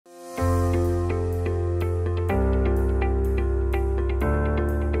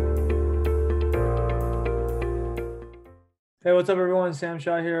what's up, everyone? Sam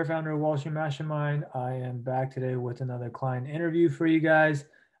Shaw here, founder of Wall Street Mastermind. I am back today with another client interview for you guys.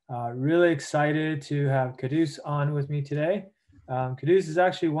 Really excited to have Qudus on with me today. Qudus is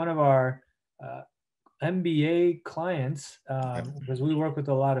actually one of our MBA clients because we work with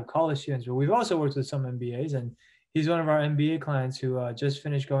a lot of college students, but we've also worked with some MBAs, and he's one of our MBA clients who just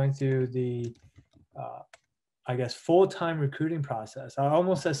finished going through the full-time recruiting process. I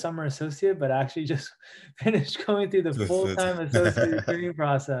almost said summer associate, but actually just finished going through the full-time associate recruiting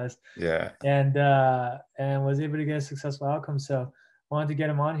process. Yeah. And was able to get a successful outcome. So wanted to get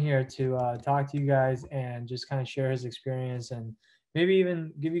him on here to talk to you guys and just kind of share his experience and maybe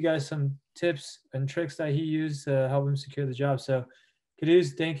even give you guys some tips and tricks that he used to help him secure the job. So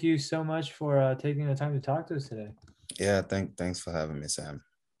Qudus, thank you so much for taking the time to talk to us today. Yeah, thanks for having me, Sam.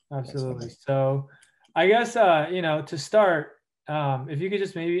 Absolutely. So I guess, to start, if you could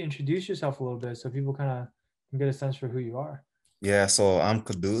just maybe introduce yourself a little bit so people kind of can get a sense for who you are. Yeah, so I'm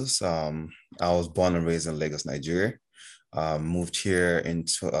Qudus. I was born and raised in Lagos, Nigeria. Moved here in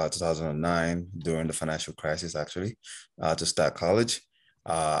 2009 during the financial crisis, actually, to start college.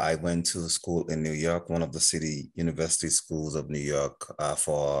 I went to school in New York, one of the city university schools of New York,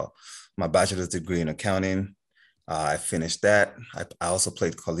 for my bachelor's degree in accounting. I finished that. I also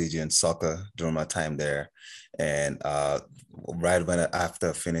played collegiate soccer during my time there. And right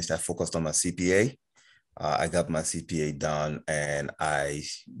after I finished, I focused on my CPA. I got my CPA done and I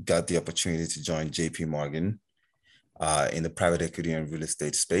got the opportunity to join JPMorgan in the private equity and real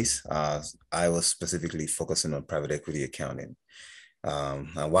estate space. I was specifically focusing on private equity accounting.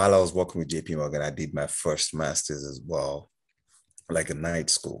 And while I was working with JPMorgan, I did my first master's as well, like a night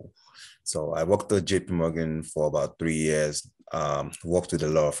school. So I worked at JPMorgan for about 3 years, worked with a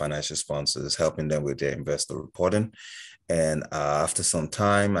lot of financial sponsors, helping them with their investor reporting. And after some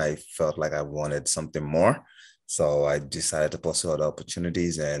time, I felt like I wanted something more. So I decided to pursue other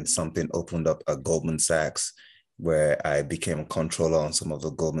opportunities, and something opened up at Goldman Sachs, where I became a controller on some of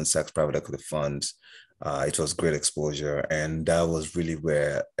the Goldman Sachs private equity funds. It was great exposure. And that was really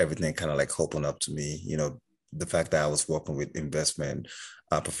where everything kind of like opened up to me, the fact that I was working with investment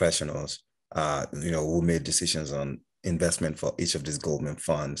professionals, who made decisions on investment for each of these Goldman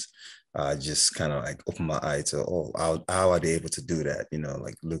funds, just kind of like opened my eye to, how are they able to do that?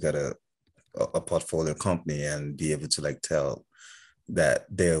 Like look at a portfolio company and be able to like tell that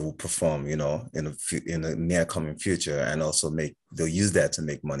they will perform, in the near coming future, and also they'll use that to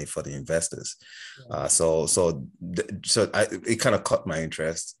make money for the investors. It kind of caught my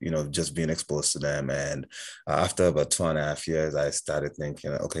interest, just being exposed to them. And after about 2.5 years, I started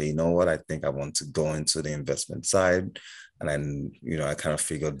thinking, okay, you know what? I think I want to go into the investment side. And then, I kind of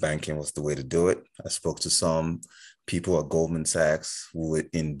figured banking was the way to do it. I spoke to some people at Goldman Sachs who were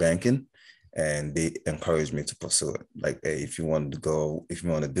in banking, and they encouraged me to pursue it. Like, hey, if you want to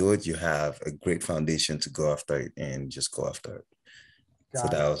do it, you have a great foundation to go after it, and just go after it.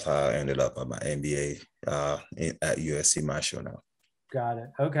 That was how I ended up at my MBA at USC Marshall now. Got it.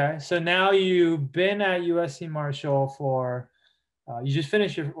 Okay. So now you've been at USC Marshall for, you just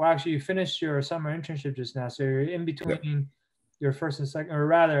finished you finished your summer internship just now. So you're in between your first and second, or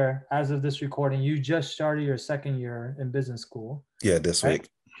rather, as of this recording, you just started your second year in business school. Yeah, this week.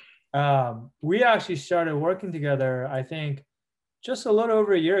 We actually started working together, I think, just a little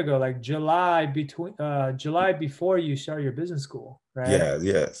over a year ago, like July before you start your business school, right? Yeah,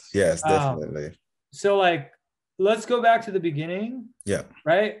 yes, definitely. So like, let's go back to the beginning. Yeah.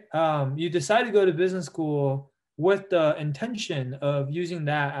 Right. You decided to go to business school with the intention of using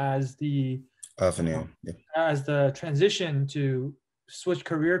that as the avenue, as the transition to switch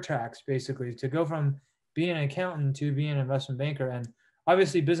career tracks, basically, to go from being an accountant to being an investment banker. And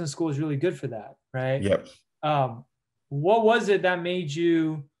obviously business school is really good for that, right? Yep. What was it that made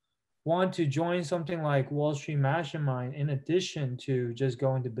you want to join something like Wall Street Mastermind in addition to just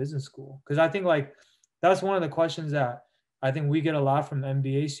going to business school? Because I think like that's one of the questions that I think we get a lot from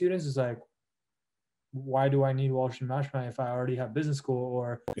MBA students is like, why do I need Wall Street Mastermind if I already have business school,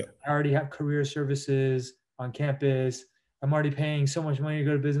 or I already have career services on campus? I'm already paying so much money to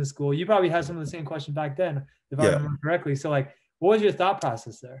go to business school. You probably had some of the same questions back then, if I remember correctly. So like, what was your thought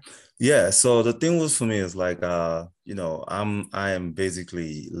process there? Yeah. So the thing was for me is like, I am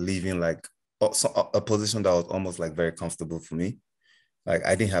basically leaving like a position that was almost like very comfortable for me. Like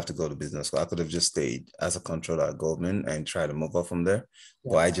I didn't have to go to business school. I could have just stayed as a controller at Goldman and try to move up from there.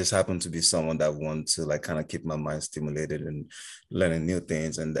 But Yeah. I just happened to be someone that wanted to like kind of keep my mind stimulated and learning new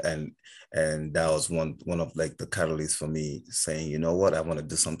things. And that was one of like the catalysts for me saying, you know what, I want to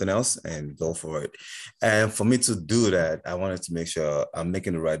do something else and go for it. And for me to do that, I wanted to make sure I'm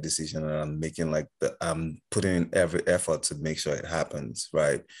making the right decision and I'm putting in every effort to make sure it happens,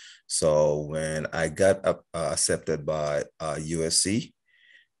 right? So when I got accepted by USC,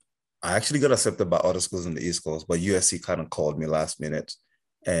 I actually got accepted by other schools in the East Coast, but USC kind of called me last minute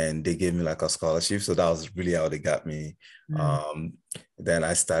and they gave me like a scholarship. So that was really how they got me. Mm. Um, then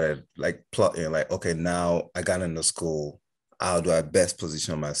I started like plotting, like, okay, now I got into school. How do I best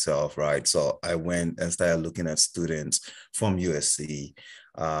position myself? Right. So I went and started looking at students from USC.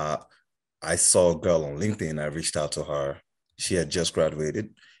 Uh, I saw a girl on LinkedIn. I reached out to her. She had just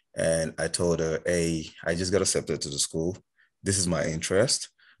graduated. And I told her, hey, I just got accepted to the school. This is my interest.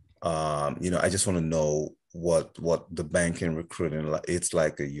 I just want to know what the banking recruiting it's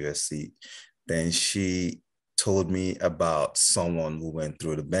like at USC. Then she told me about someone who went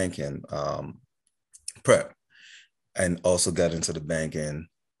through the banking prep and also got into the banking.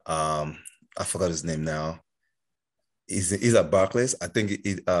 I forgot his name now. He's at Barclays. I think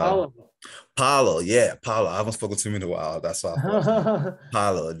Alum. Paulo. Yeah, Paulo. I haven't spoken to him in a while. That's why I thought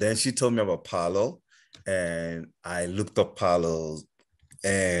Paulo. Then she told me about Paulo, and I looked up Paulo's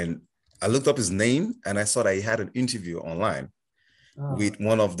and I looked up his name and I saw that he had an interview online Oh, with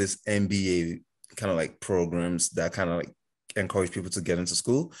one of this MBA kind of like programs that kind of like encourage people to get into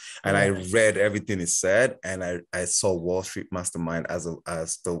school. And I yeah. read everything he said, and I saw Wall Street Mastermind as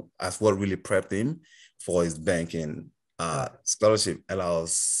what really prepped him for his banking Right. scholarship. And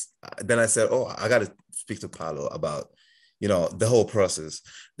then I said, oh, I got to speak to Paulo about the whole process.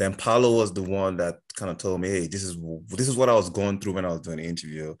 Then Paulo was the one that kind of told me, hey, this is what I was going through when I was doing the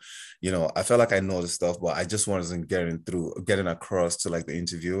interview. I felt like I know the stuff, but I just wasn't getting across to like the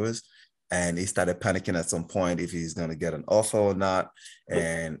interviewers. And he started panicking at some point if he's going to get an offer or not.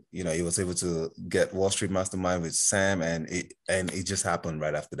 And he was able to get Wall Street Mastermind with Sam, and it just happened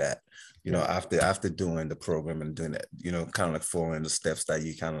right after that. Yeah. After doing the program and doing it, kind of like following the steps that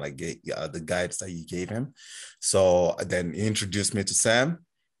you kind of like gave, the guides that you gave him. So then he introduced me to Sam.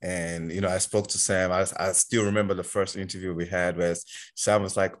 And I spoke to Sam. I still remember the first interview we had where Sam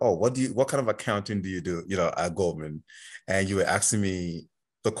was like, "Oh, what kind of accounting do you do? At Goldman?" And you were asking me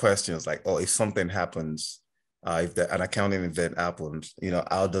the questions like, "Oh, if something happens, if an accounting event happens,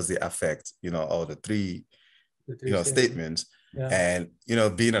 how does it affect all the three The three statements. statements?" Yeah.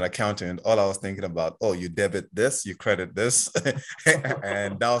 And being an accountant, all I was thinking about, oh, you debit this, you credit this,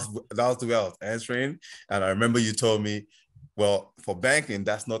 and that was the way I was answering. And I remember you told me, well, for banking,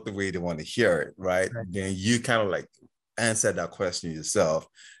 that's not the way they want to hear it, right? Right. Then you kind of like answered that question yourself.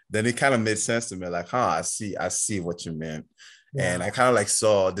 Then it kind of made sense to me, like, I see what you meant. And Yeah. I kind of like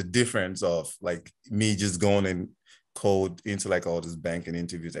saw the difference of like me just going in cold into like all these banking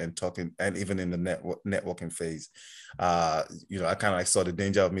interviews and talking, and even in the networking phase. I kind of like saw the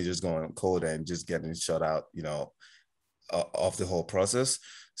danger of me just going cold and just getting shut out, of the whole process.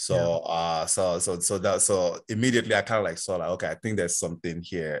 Yeah. So immediately I kind of like saw like, okay, I think there's something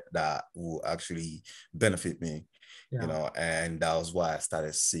here that will actually benefit me, Yeah. and that was why I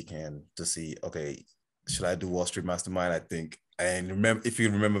started seeking to see, okay, should I do Wall Street Mastermind? I think, and remember, if you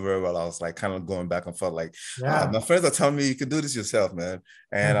remember very well, I was like kind of going back and forth like, Yeah. my friends are telling me you could do this yourself, man.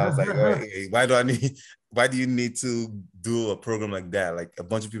 And I was like, hey, why do you need to do a program like that? Like a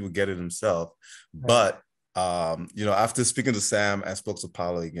bunch of people get it themselves. Right. But after speaking to Sam and spoke to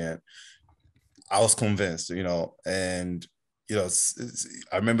Paulo again, I was convinced, and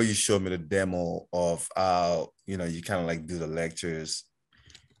I remember you showed me the demo of how, you kind of like do the lectures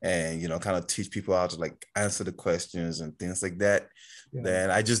and, kind of teach people how to like answer the questions and things like that. Yeah.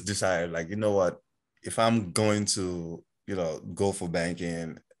 Then I just decided, like, you know what, if I'm going to, go for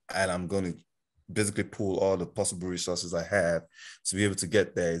banking and I'm going to basically pull all the possible resources I have to be able to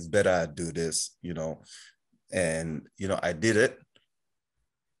get there, it's better I do this, and, I did it,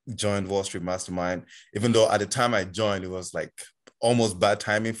 joined Wall Street Mastermind, even though at the time I joined, it was like almost bad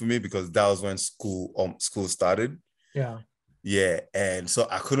timing for me because that was when school started. Yeah. Yeah. And so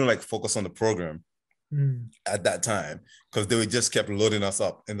I couldn't like focus on the program at that time because they would just kept loading us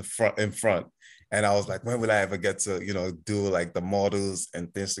up in front. And I was like, when will I ever get to, do like the models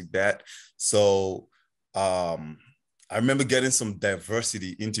and things like that? So I remember getting some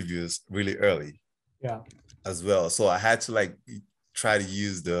diversity interviews really early Yeah. as well. So I had to like try to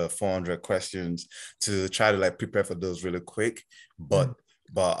use the 400 questions to try to like prepare for those really quick. But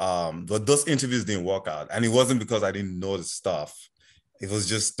those interviews didn't work out. And it wasn't because I didn't know the stuff. it was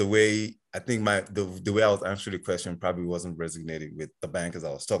just the way I think the way I was answering the question probably wasn't resonating with the bankers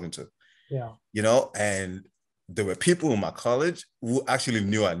I was talking to. Yeah. You know, and there were people in my college who actually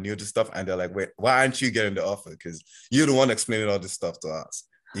knew I knew this stuff, and they're like, "Wait, why aren't you getting the offer? Because you're the one explaining all this stuff to us."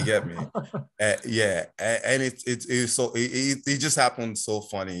 You get me? Yeah, and it's so it just happened so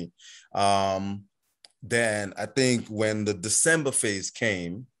funny. Then I think when the December phase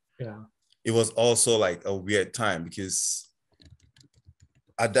came, Yeah. it was also like a weird time because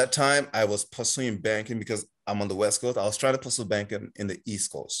at that time I was pursuing banking because I'm on the West Coast. I was trying to pursue banking in the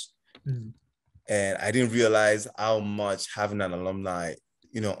East Coast. Mm. And I didn't realize how much having an alumni,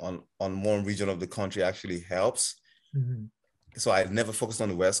 you know, on one region of the country actually helps. Mm-hmm. So I never focused on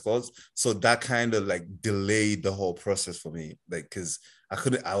the West Coast. So that kind of like delayed the whole process for me. Like, cause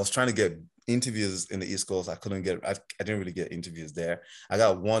I was trying to get interviews in the East Coast. I didn't really get interviews there. I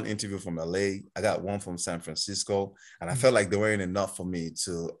got one interview from LA. I got one from San Francisco. And I felt like they weren't enough for me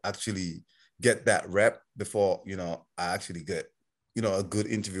to actually get that rep before, you know, I actually get, you know, a good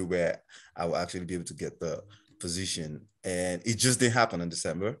interview where I will actually be able to get the position. And it just didn't happen in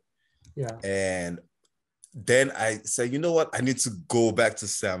December. Yeah. And then I said, you know what? I need to go back to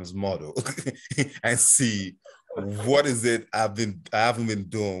Sam's model and see what is it I haven't been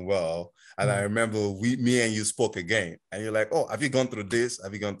doing well. And I remember me and you spoke again, and you're like, oh, have you gone through this?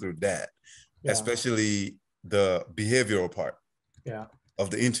 Have you gone through that? Yeah. Especially the behavioral part of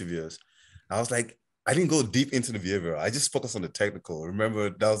the interviews. I was like, I didn't go deep into the behavioral. I just focused on the technical. Remember,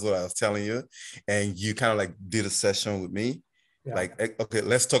 that was what I was telling you. And you kind of like did a session with me. Yeah. Like, okay,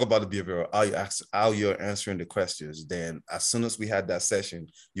 let's talk about the behavioral, how you're answering the questions. Then as soon as we had that session,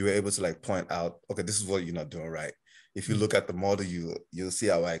 you were able to like point out, okay, this is what you're not doing right. If you look at the model, you'll see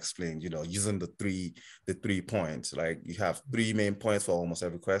how I explained, you know, using the three points. Like you have 3 main points for almost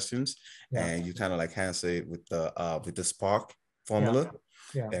every questions. Yeah. And you kind of like answer it with the Spark formula.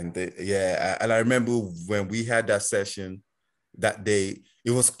 Yeah. And and I remember when we had that session that day,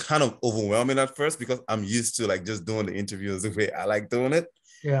 it was kind of overwhelming at first because I'm used to like just doing the interviews the way I like doing it.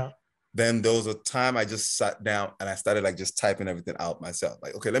 Yeah. Then there was a time I just sat down and I started like just typing everything out myself.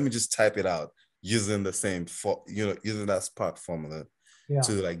 Like, okay, let me just type it out using the same, using that Spark formula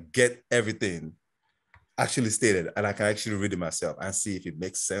to like get everything actually stated, and I can actually read it myself and see if it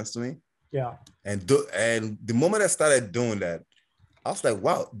makes sense to me. Yeah. And the moment I started doing that, I was like,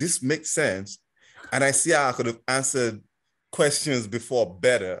 wow, this makes sense. And I see how I could have answered questions before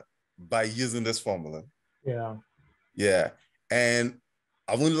better by using this formula. Yeah. Yeah. And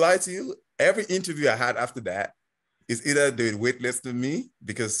I wouldn't lie to you, every interview I had after that is either they waitlisted me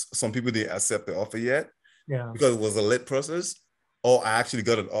because some people didn't accept the offer yet. Yeah. Because it was a late process, or I actually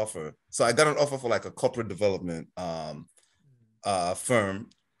got an offer. So I got an offer for like a corporate development firm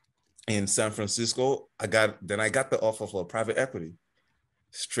in San Francisco. I got the offer for private equity.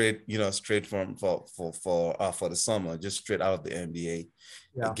 Straight from for the summer, just straight out of the MBA.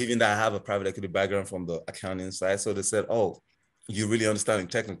 Yeah. Given that I have a private equity background from the accounting side, so they said, "Oh, you really understanding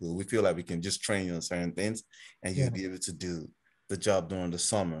technical. We feel like we can just train you on certain things, and you'll be able to do the job during the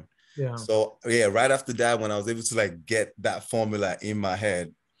summer." Yeah. So right after that, when I was able to like get that formula in my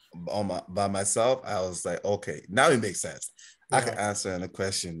head by myself, I was like, okay, now it makes sense. Yeah. I can answer the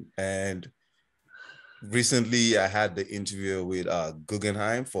question. And recently, I had the interview with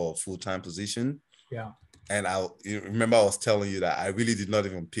Guggenheim for a full-time position. Yeah. And you remember I was telling you that I really did not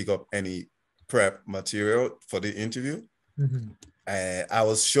even pick up any prep material for the interview. Mm-hmm. And I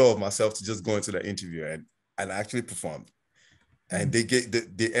was sure of myself to just go into the interview and I actually performed. Mm-hmm. And they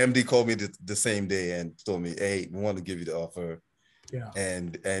the MD called me the same day and told me, hey, we want to give you the offer. Yeah.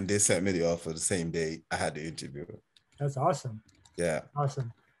 And they sent me the offer the same day I had the interview. That's awesome. Yeah.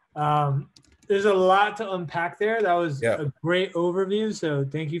 Awesome. There's a lot to unpack there. That was a great overview. So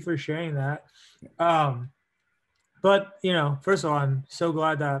thank you for sharing that. But, you know, first of all, I'm so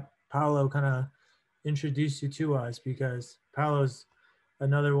glad that Paolo kind of introduced you to us, because Paolo's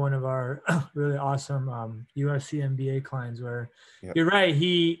another one of our really awesome USC MBA clients where you're right.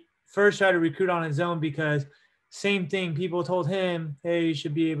 He first tried to recruit on his own because same thing. People told him, hey, you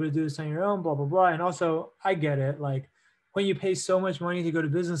should be able to do this on your own, blah, blah, blah. And also I get it. Like when you pay so much money to go to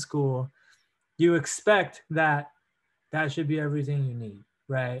business school, you expect that should be everything you need,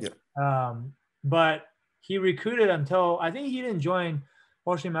 right? Yeah. But he recruited until, I think he didn't join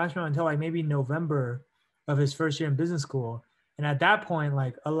Wall Street Mastermind until like maybe November of his first year in business school. And at that point,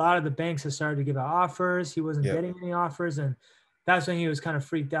 like a lot of the banks had started to give out offers. He wasn't getting any offers. And that's when he was kind of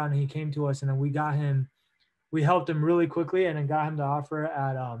freaked out and he came to us, and then we helped him really quickly and then got him the offer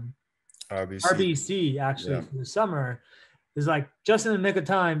at RBC actually for the summer. It was like just in the nick of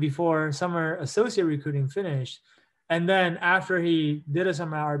time before summer associate recruiting finished. And then after he did a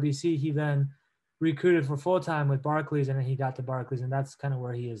summer at RBC, he then recruited for full-time with Barclays, and then he got to Barclays, and that's kind of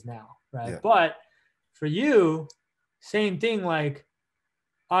where he is now, right? Yeah. But for you, same thing. Like,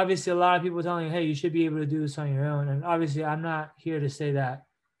 obviously, a lot of people telling you, hey, you should be able to do this on your own. And obviously, I'm not here to say that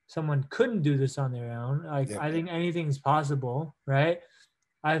someone couldn't do this on their own. Like, Yep. I think anything's possible, right?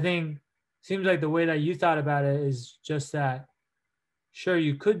 I think seems like the way that you thought about it is just that, sure,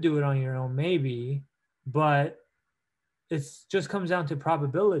 you could do it on your own, maybe, but it's just comes down to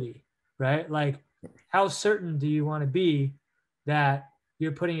probability, right? Like, how certain do you want to be that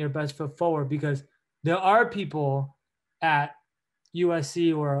you're putting your best foot forward? Because there are people at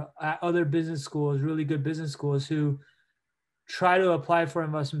USC or at other business schools, really good business schools, who try to apply for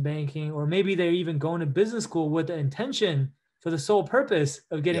investment banking, or maybe they're even going to business school with the intention for the sole purpose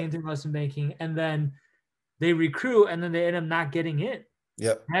of getting into investment banking, and then they recruit and then they end up not getting in.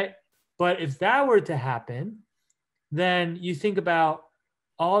 Yep. Right. But if that were to happen, then you think about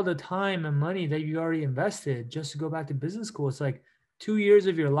all the time and money that you already invested just to go back to business school. It's like 2 years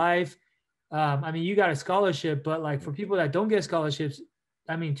of your life. I mean, you got a scholarship, but like for people that don't get scholarships,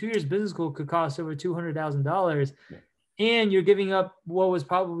 I mean, 2 years business school could cost over $200,000, and you're giving up what was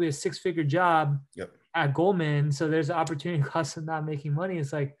probably a six-figure job at Goldman. So there's an opportunity cost of not making money.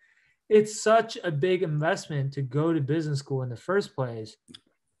 It's like, it's such a big investment to go to business school in the first place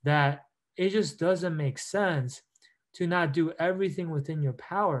that it just doesn't make sense to not do everything within your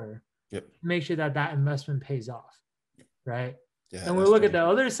power to make sure that that investment pays off, right? Yeah, and we look at the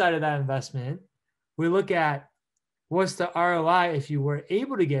other side of that investment. We look at what's the ROI if you were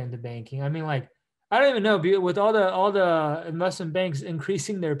able to get into banking. I mean, like, I don't even know, with all the investment banks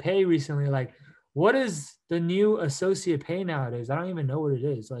increasing their pay recently, like, what is the new associate pay nowadays? I don't even know what it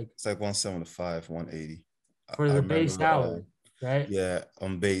is. Like, it's like 175, 180 for the base salary, right? Yeah,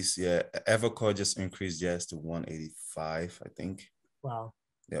 on base. Yeah, Evercore just increased to 185, I think. Wow.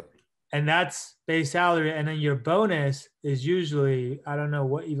 Yep. And that's base salary, and then your bonus is usually, I don't know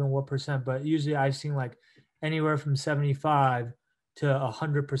what percent, but usually I've seen like anywhere from 75 to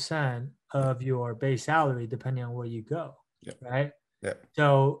 100% of your base salary, depending on where you go. Right.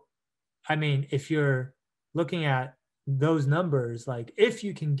 So, I mean, if you're looking at those numbers, like, if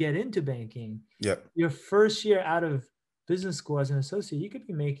you can get into banking, your first year out of business school as an associate, you could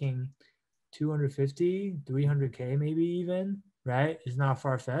be making 250, 300K, maybe even, right? It's not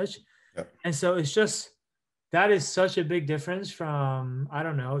far-fetched. And so it's just, that is such a big difference from, I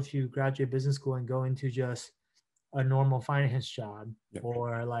don't know, if you graduate business school and go into just a normal finance job,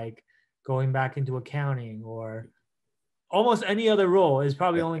 or like going back into accounting, or almost any other role is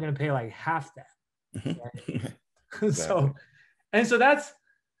probably only going to pay like half that. Right? Exactly. So that's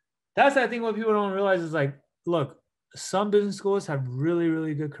I think what people don't realize is, like, look, some business schools have really,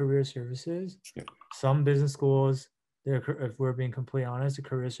 really good career services. Some business schools, if we're being completely honest, the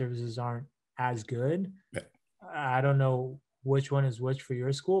career services aren't as good. I don't know which one is which for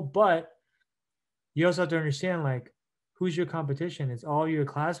your school, but you also have to understand, like, who's your competition? It's all your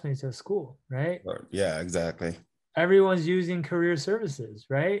classmates at school, right? Yeah, exactly. Everyone's using career services,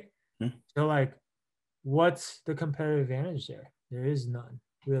 right? So, like, what's the competitive advantage there? There is none,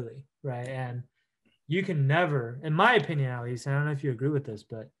 really, right? And you can never, in my opinion at least, and I don't know if you agree with this,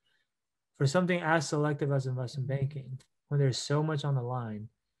 but for something as selective as investment banking, when there's so much on the line,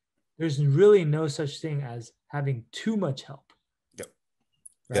 there's really no such thing as having too much help.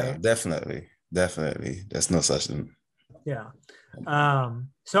 Right? Yeah, definitely. There's no such thing. Yeah.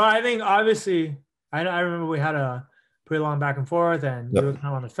 So I think, obviously, I remember we had a pretty long back and forth, and you were kind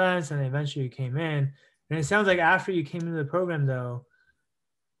of on the fence, and eventually you came in. And it sounds like after you came into the program, though,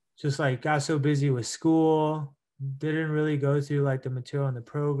 just like got so busy with school, didn't really go through like the material in the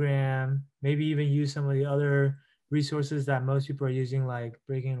program, maybe even use some of the other resources that most people are using, like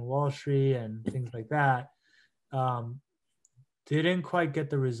Breaking into Wall Street and things like that. Didn't quite get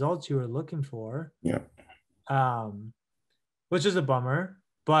the results you were looking for. Which is a bummer,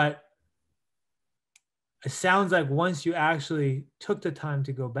 but it sounds like once you actually took the time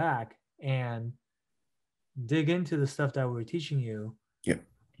to go back and dig into the stuff that we were teaching you,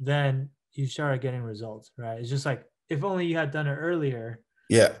 then you started getting results, right? It's just like, if only you had done it earlier.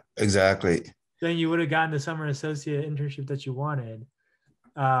 Yeah, exactly. Then you would have gotten the summer associate internship that you wanted.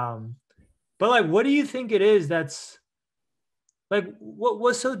 But like, what do you think it is that's like,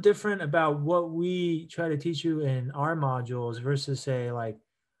 what's so different about what we try to teach you in our modules versus, say, like,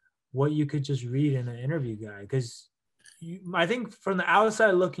 what you could just read in an interview guide? Because I think from the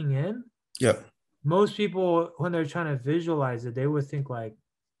outside looking in, most people, when they're trying to visualize it, they would think like,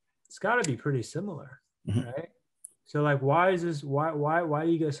 it's got to be pretty similar, right? So like, why is this? Why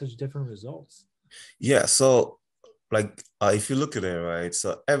do you get such different results? Yeah. So like if you look at it, right?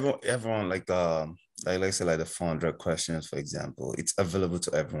 So everyone like let's say like the 400 questions, for example, it's available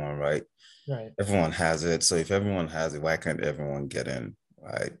to everyone, right? Right. Everyone has it. So if everyone has it, why can't everyone get in?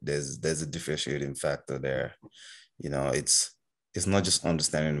 Right? There's a differentiating factor there. It's not just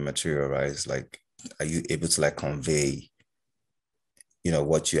understanding the material, right? It's like, are you able to like convey,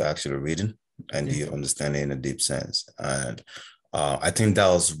 what you're actually reading, and do Yeah. you understand it in a deep sense? And I think that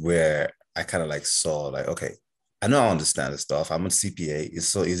was where I kind of like saw like, okay, I know I understand the stuff. I'm a CPA. It's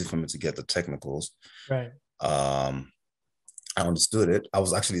so easy for me to get the technicals. Right. Um, I understood it. I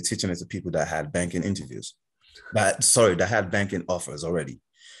was actually teaching it to people that had banking interviews. That had banking offers already.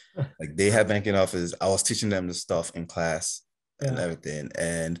 Like they had banking offers. I was teaching them the stuff in class and Yeah. everything.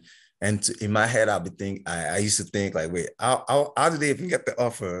 In my head, I used to think like, wait, how did they even get the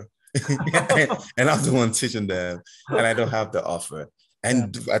offer? And I'm the one teaching them, and I don't have the offer. Yeah.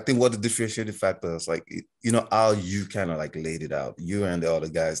 And I think what the differentiating factor is like, how you kind of like laid it out, you and the other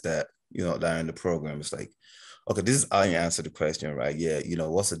guys that, that are in the program. It's like, okay, this is how you answer the question, right? Yeah,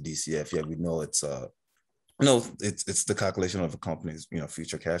 what's a DCF? Yeah, we know it's the calculation of a company's,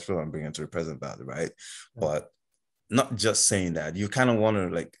 future cash flow and bring it to the present value, right? Yeah. But not just saying that, you kind of want to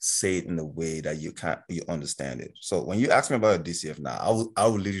like say it in a way that you understand it. So when you ask me about a DCF now, I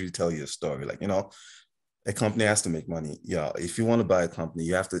will literally tell you a story. Like, a company has to make money. Yeah. If you want to buy a company,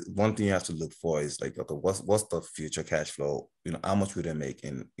 one thing you have to look for is like, okay, what's the future cash flow? How much would they make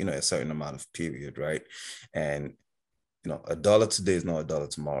in, a certain amount of period, right? And a dollar today is not a dollar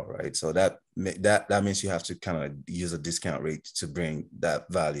tomorrow, right? So that means you have to kind of use a discount rate to bring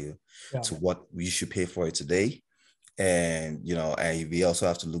that value Yeah. to what we should pay for it today. And we also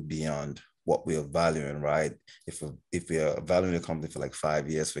have to look beyond what we are valuing, right? If we are valuing a company for like 5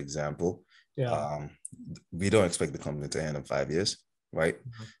 years, for example, Yeah. we don't expect the company to end in 5 years, right?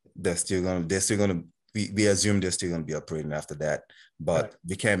 Mhm. They're still gonna we assume they're still gonna be operating after that, but Right.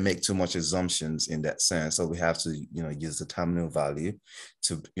 we can't make too much assumptions in that sense. So we have to, use the terminal value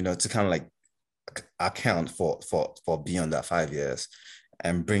to kind of like account for beyond that 5 years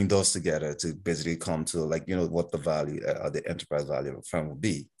and bring those together to basically come to like, what the value or the enterprise value of a firm will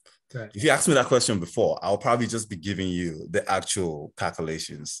be. Right. If you asked me that question before, I'll probably just be giving you the actual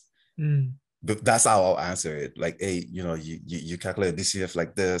calculations. Mm. But that's how I'll answer it. Like, hey, you calculate DCF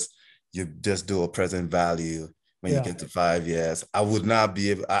like this, you just do a present value when you Yeah. get to 5 years. I would not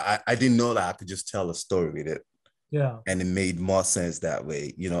be able, I didn't know that I could just tell a story with it. Yeah. And it made more sense that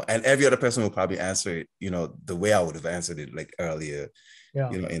way, and every other person will probably answer it, the way I would have answered it like earlier, Yeah.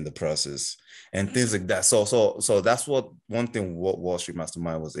 in the process and things like that. So that's one thing what Wall Street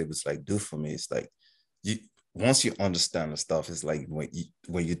Mastermind was able to like do for me. It's like, you once you understand the stuff, it's like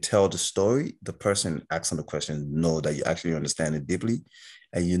when you tell the story, the person asking the question know that you actually understand it deeply,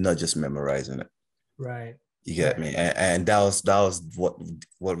 and you're not just memorizing it. Right. You Right. get me? And that was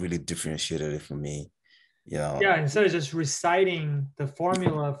what really differentiated it for me. Yeah, instead of just reciting the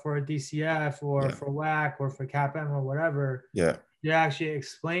formula for a DCF or Yeah, for WAC or for CAPM or whatever, yeah, you're actually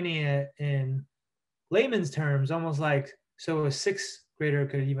explaining it in layman's terms, almost like so a sixth grader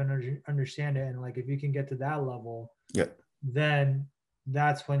could even understand it. And like if you can get to that level, yeah. then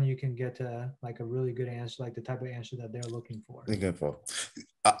that's when you can get to like a really good answer, like the type of answer that they're looking for. Thinking for.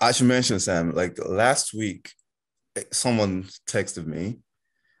 I should mention, Sam, like last week, someone texted me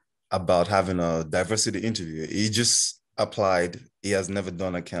about having a diversity interview. He just applied. He has never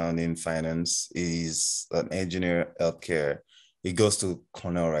done accounting, finance. He's an engineer, healthcare. He goes to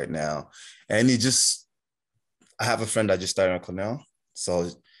Cornell right now. And I have a friend that just started at Cornell. So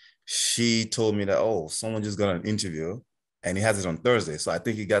she told me that, oh, someone just got an interview and he has it on Thursday. So I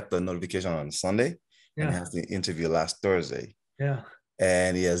think he got the notification on Sunday and he Yeah. has the interview last Thursday. Yeah.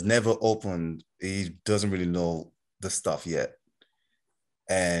 And he has never opened, he doesn't really know the stuff yet.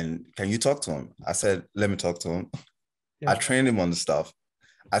 And can you talk to him? I said, let me talk to him. I Yeah. trained him on the stuff.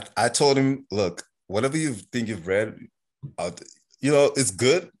 I told him, look, whatever you think you've read, uh, it's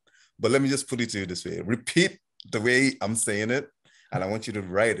good, but let me just put it to you this way. Repeat the way I'm saying it, and I want you to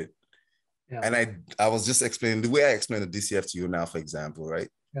write it. Yeah. And I was just explaining the way I explained the DCF to you now, for example, right?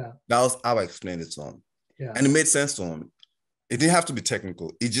 Yeah. That was how I explained it to him. Yeah. And it made sense to him. It didn't have to be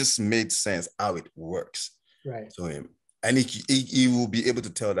technical. It just made sense how it works Right. to him. And he will be able to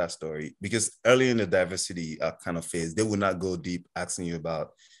tell that story because early in the diversity kind of phase, they will not go deep asking you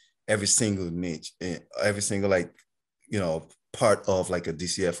about every single niche, every single part of like a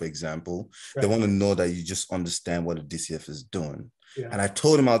DCF, for example. They Right. want to know that you just understand what a DCF is doing. Yeah. And I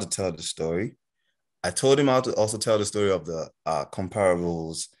told him how to tell the story. I told him how to also tell the story of the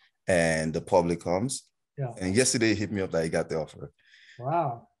comparables and the public comms. Yeah. And yesterday he hit me up that he got the offer.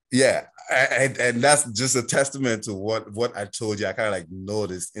 Wow. Yeah, and that's just a testament to what I told you. I kind of like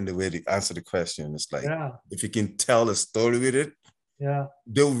noticed in the way they answer the question. It's like Yeah. if you can tell a story with it, Yeah.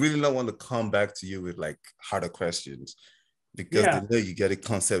 they'll really not want to come back to you with like harder questions because they Yeah. know you get it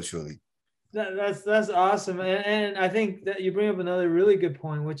conceptually. That's awesome. And I think that you bring up another really good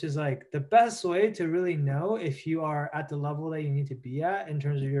point, which is like the best way to really know if you are at the level that you need to be at in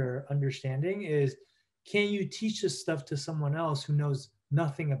terms of your understanding is, can you teach this stuff to someone else who knows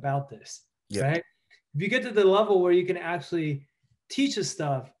nothing about this, Yeah, right? If you get to the level where you can actually teach this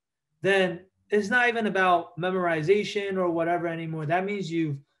stuff, then it's not even about memorization or whatever anymore. That means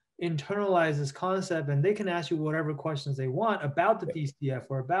you've internalized this concept and they can ask you whatever questions they want about the yeah. DCF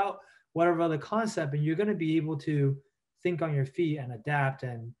or about whatever other concept, and you're going to be able to think on your feet and adapt,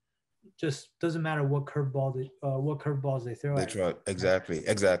 and just doesn't matter what curveballs they throw They at you. try Right?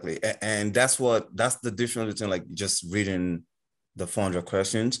 exactly, and that's the difference between like just reading the 400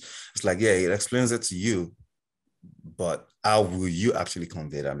 questions. It's like, yeah, it explains it to you, but how will you actually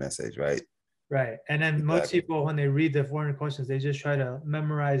convey that message, right? Right. And then most Exactly, people, when they read the 400 questions, they just try to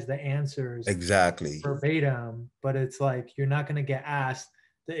memorize the answers exactly, verbatim, but it's like you're not going to get asked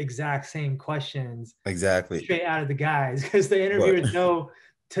the exact same questions exactly. straight out of the guys because the But interviewers know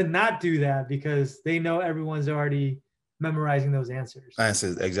to not do that because they know everyone's already memorizing those answers.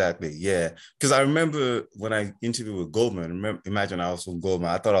 answers exactly, yeah. Because I remember when I interviewed with Goldman. Imagine I was with Goldman.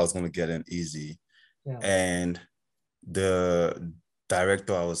 I thought I was going to get in easy, Yeah. and the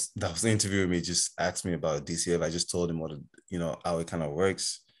director that was interviewing me just asked me about DCF. I just told him how it kind of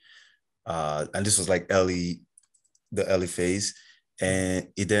works. And this was like the early phase. And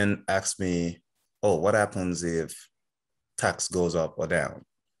he then asked me, oh, what happens if tax goes up or down?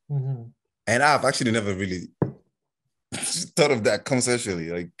 Mm-hmm. And I've actually never really thought of that conceptually.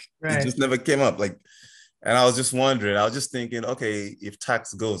 Like it Right. just never came up. Like, and I was just wondering, I was just thinking, okay, if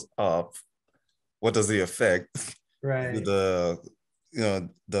tax goes up, what does it affect? Right. The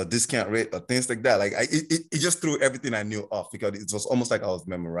discount rate or things like that. Like it just threw everything I knew off because it was almost like I was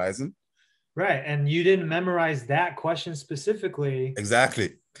memorizing. Right. And you didn't memorize that question specifically.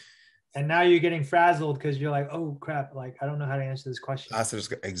 Exactly. And now you're getting frazzled because you're like, oh crap, like I don't know how to answer this question.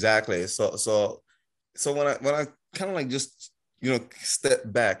 Exactly. So when I kind of like just step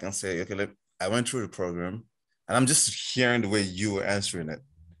back and say, okay, look, I went through the program and I'm just hearing the way you were answering it.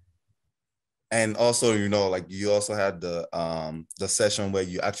 And also, like you also had the session where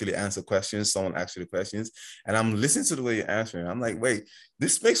you actually answer questions, someone asked you the questions, and I'm listening to the way you're answering. I'm like, wait,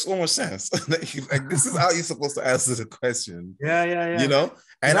 this makes so much sense. like this is how you're supposed to answer the question, Yeah, yeah, you yeah. know? You're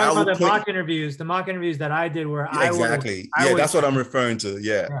And talking I about will point the mock interviews that I did where yeah, exactly. I Yeah, was that's what I'm referring to.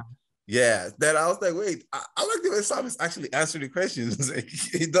 Yeah. yeah, Yeah. Then I was like, wait, I like the way Sam is actually answering the questions.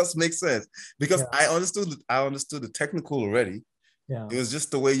 It does make sense because yeah, I understood the technical already. yeah, It was just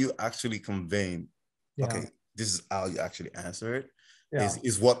the way you actually conveying, yeah, okay, this is how you actually answer it, yeah,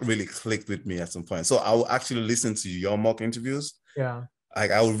 is what really clicked with me at some point. So I will actually listen to your mock interviews. yeah,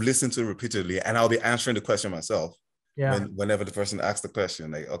 Like I will listen to it repeatedly and I'll be answering the question myself. yeah. Whenever the person asks the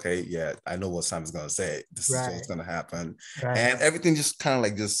question, like, okay, yeah, I know what Sam is gonna say. This is what's Right, gonna happen. right. And everything just kind of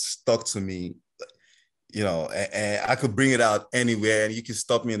like just stuck to me, and I could bring it out anywhere. And you can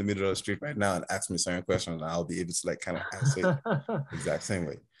stop me in the middle of the street right now and ask me certain questions, and I'll be able to like kind of answer it the exact same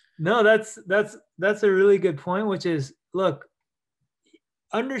way. No, that's a really good point, which is look,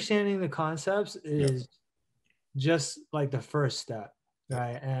 understanding the concepts Yeah. is just like the first step, Yeah.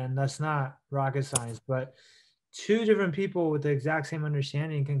 right? And that's not rocket science, but two different people with the exact same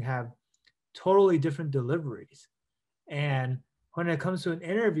understanding can have totally different deliveries. And when it comes to an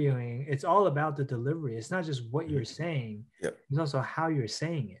interviewing, it's all about the delivery. It's not just what you're saying, Yep. it's also how you're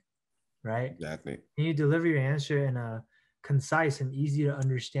saying it, right? Exactly. Can you deliver your answer in a concise and easy to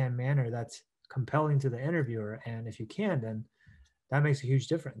understand manner that's compelling to the interviewer? And if you can, then that makes a huge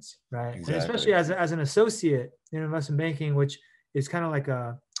difference, right? And especially Exactly. as an associate in investment banking, which is kind of like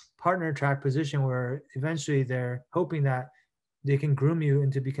a partner track position where eventually they're hoping that they can groom you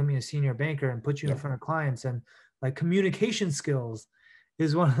into becoming a senior banker and put you in Yep. front of clients. And like communication skills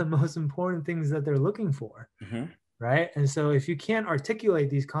is one of the most important things that they're looking for, Mm-hmm. right? And so if you can't articulate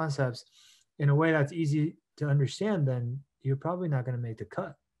these concepts in a way that's easy to understand, then you're probably not going to make the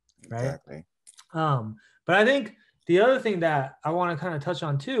cut, right? Exactly. But I think the other thing that I want to kind of touch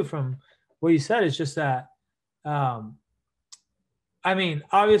on too from what you said is just that, I mean,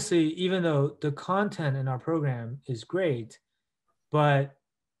 obviously, even though the content in our program is great, but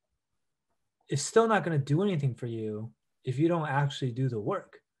it's still not going to do anything for you if you don't actually do the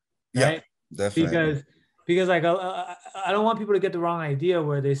work, Yeah, right? definitely. Because like I don't want people to get the wrong idea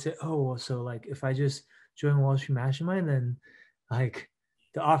where they say, oh, well, so like if I just join Wall Street Mastermind, then like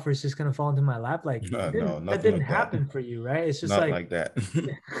the offer is just going to fall into my lap. Like No, that nothing didn't like that. happen for you, right? It's just Not like, like that.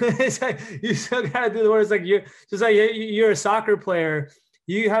 it's like you still got to do the work. It's like you're just like you're a soccer player.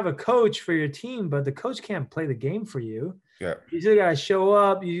 You have a coach for your team, but the coach can't play the game for you. Yeah. You still got to show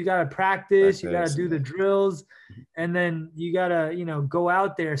up. You got to practice. You got to Practice do and the then, drills, and then you got to go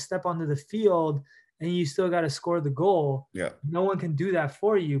out there, step onto the field, and you still got to score the goal. yeah. No one can do that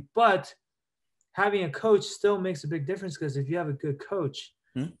for you, but having a coach still makes a big difference, because if you have a good coach,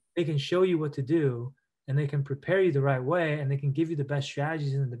 they can show you what to do, and they can prepare you the right way, and they can give you the best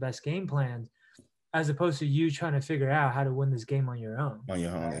strategies and the best game plans, as opposed to you trying to figure out how to win this game on your own. On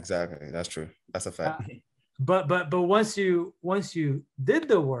your own, exactly. That's true. That's a fact. But once you did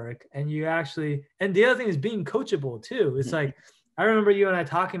the work, and you actually, and the other thing is being coachable too. It's like, I remember you and I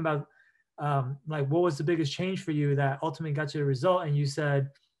talking about like, what was the biggest change for you that ultimately got you the result, and you said,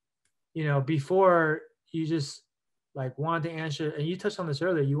 before you just like wanted to answer, and you touched on this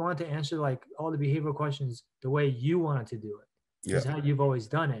earlier, you wanted to answer like all the behavioral questions the way you wanted to do it. Yeah. Is how you've always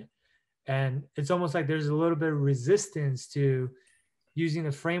done it. And it's almost like there's a little bit of resistance to using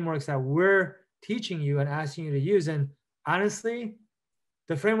the frameworks that we're teaching you and asking you to use. And honestly,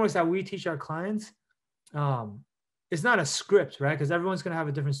 the frameworks that we teach our clients, it's not a script, right? Because everyone's going to have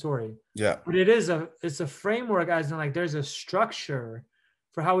a different story. Yeah. But it's a framework, as in like there's a structure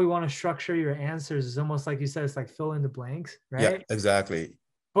for how we want to structure your answers. It's almost like you said, it's like fill in the blanks, right? Yeah, exactly.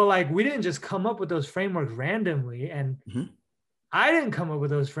 But like, we didn't just come up with those frameworks randomly. And I didn't come up with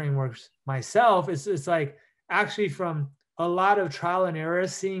those frameworks myself. It's like actually from a lot of trial and error,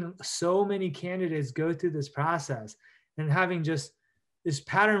 seeing so many candidates go through this process and having just this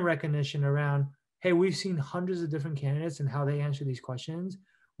pattern recognition around, hey, we've seen hundreds of different candidates and how they answer these questions.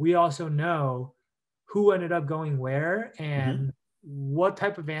 We also know who ended up going where, and what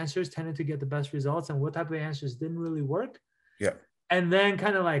type of answers tended to get the best results, and what type of answers didn't really work. Yeah. And then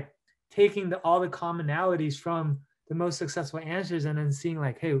kind of like taking all the commonalities from the most successful answers, and then seeing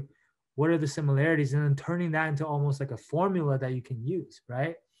like, hey, what are the similarities, and then turning that into almost like a formula that you can use,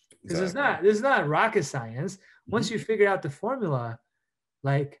 right? Because it's not rocket science. Once you figure out the formula,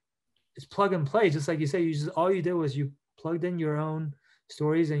 like, it's plug and play. Just like you say, all you did was you plugged in your own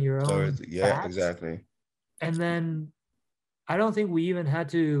stories and your own facts, exactly. And then I don't think we even had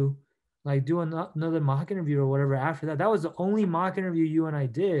to like do another mock interview or whatever after that. That was the only mock interview you and I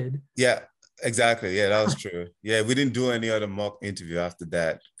did. Yeah, exactly. Yeah, that was true. Yeah, we didn't do any other mock interview after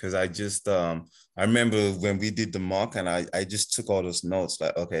that, because I just I remember when we did the mock, and I just took all those notes,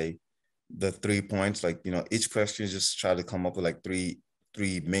 like, okay, the 3 points, like, each question, just try to come up with like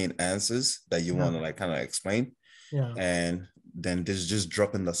three main answers that you want to like kind of explain. Yeah. And then there's just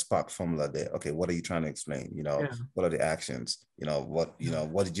dropping the spark formula there. Okay, what are you trying to explain? What are the actions? What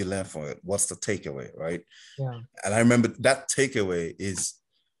did you learn from it? What's the takeaway, right? Yeah. And I remember that takeaway is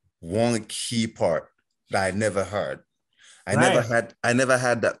one key part that I never heard. I never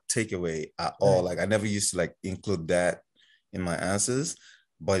had that takeaway at all. Like, I never used to like include that in my answers,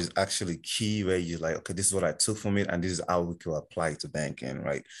 but it's actually key where you're like, okay, this is what I took from it, and this is how we could apply it to banking,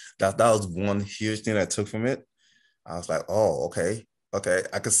 right? That was one huge thing I took from it. I was like, oh, okay.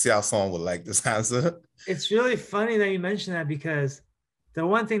 I could see how someone would like this answer. It's really funny that you mentioned that, because the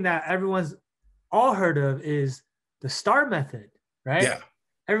one thing that everyone's all heard of is the STAR method, right? Yeah.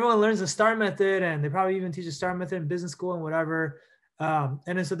 Everyone learns the STAR method, and they probably even teach a STAR method in business school and whatever. And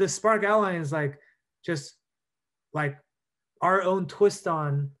then so this Spark outline is like just like our own twist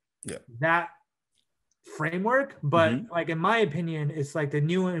on that framework. But like, in my opinion, it's like the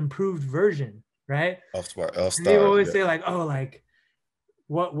new and improved version, right? Of STAR. They always say like, oh, like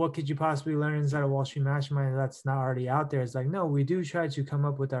what could you possibly learn inside of Wall Street Mastermind that's not already out there? It's like, no, we do try to come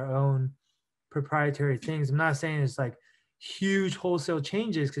up with our own proprietary things. I'm not saying it's like huge wholesale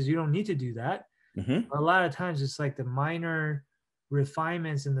changes, because you don't need to do that. A lot of times it's like the minor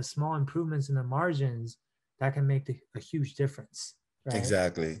refinements and the small improvements in the margins that can make a huge difference. Right?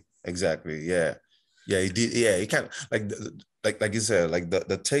 Exactly. Yeah. It did. Yeah, it kind of like you said, like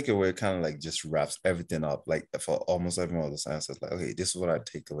the takeaway kind of like just wraps everything up, like for almost everyone of the answers. Like, okay, this is what I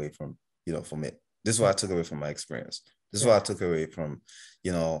take away from from it. This is what I took away from my experience. This is what I took away from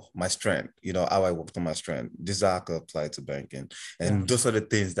my strength. How I worked on my strength. This is how I could apply to banking, and those are the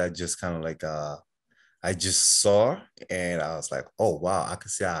things that just kind of like I just saw, and I was like, oh wow, I can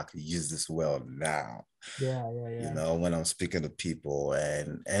see how I could use this well now. Yeah. When I'm speaking to people,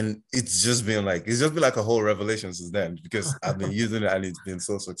 and it's just been like a whole revelation since then, because I've been using it and it's been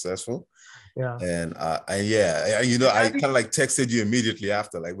so successful. Yeah. And I kind of like texted you immediately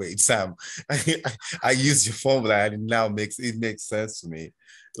after, like, wait, Sam, I used your formula and it makes sense to me.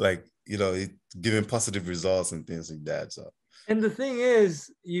 Like, it giving positive results and things like that. So. And the thing is,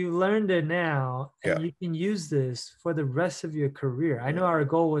 you learned it now, and Yeah. you can use this for the rest of your career. I know Right. our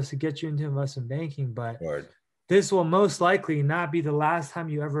goal was to get you into investment banking, but Right. this will most likely not be the last time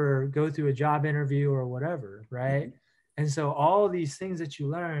you ever go through a job interview or whatever, right? Mhm. And so all of these things that you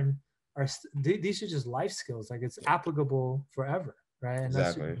learn are these are just life skills. Like it's applicable forever, right? And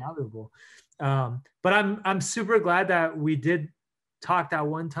that's super Exactly. valuable. But I'm super glad that we did talk that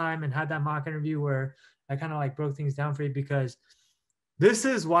one time and had that mock interview where I kind of like broke things down for you, because this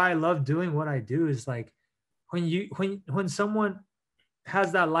is why I love doing what I do. Is like when someone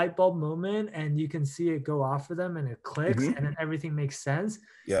has that light bulb moment and you can see it go off for them and it clicks Hmm. and then everything makes sense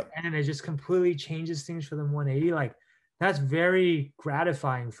Yeah. and then it just completely changes things for them 180. Like that's very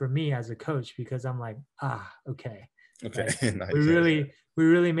gratifying for me as a coach, because I'm like, okay, Okay. like we Nice. really we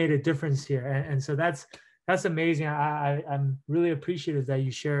really made a difference here. And so that's amazing. I'm really appreciative that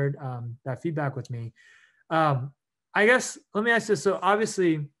you shared that feedback with me. um, I guess let me ask this. So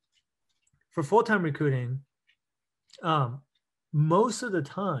obviously for full-time recruiting, um, most of the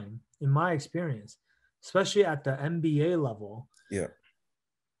time, in my experience, especially at the MBA level, Yeah.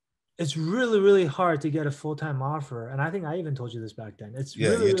 it's really, really hard to get a full-time offer. And I think I even told you this back then. It's Yeah.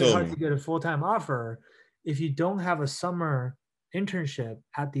 really, You really told hard me. to get a full-time offer if you don't have a summer internship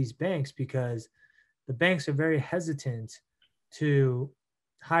at these banks, because the banks are very hesitant to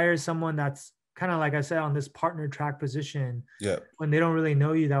hire someone that's kind of like I said on this partner track position Yeah. when they don't really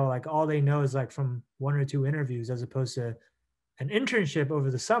know you, that like all they know is like from one or two interviews, as opposed to an internship over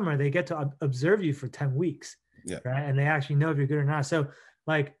the summer. They get to observe you for 10 weeks, Yeah. right? And they actually know if you're good or not. So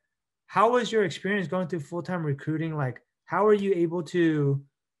like, how was your experience going through full-time recruiting? Like, how are you able to,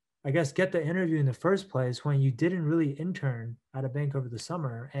 I guess, get the interview in the first place when you didn't really intern at a bank over the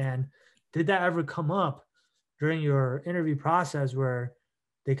summer? And did that ever come up during your interview process where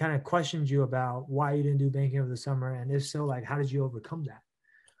they kind of questioned you about why you didn't do banking over the summer? And if so, like, how did you overcome that?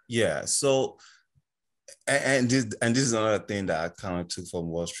 Yeah. So, and this is another thing that I kind of took from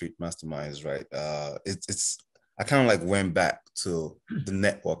Wall Street Masterminds, right? It's I kind of like went back to the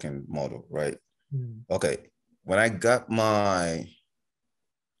networking model, right? Mm, Okay. When I got my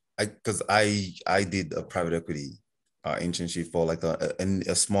because I did a private equity internship for like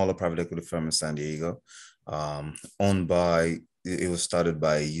a smaller private equity firm in San Diego, owned by it was started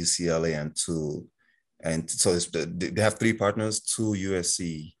by UCLA and so they have three partners, two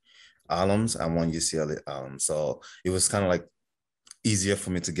USC alums and one UCLA alum. So it was kind of like easier for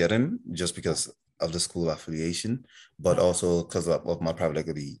me to get in just yeah, because of the school affiliation, but yeah, also because of my private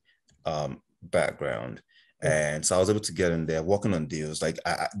equity background. yeah, And so I was able to get in there working on deals. Like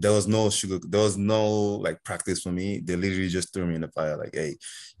there was no sugar, there was no like practice for me. They literally just threw me in the fire. Like, hey,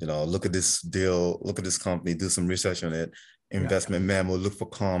 look at this deal, look at this company, do some research on it, yeah, investment memo, look for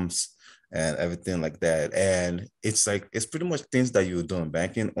comps and everything like that. And it's like it's pretty much things that you would do in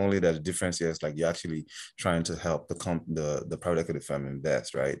banking, only that the difference here is like you're actually trying to help the private equity firm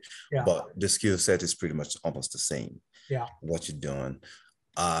invest, right? yeah, But the skill set is pretty much almost the same, yeah, what you're doing.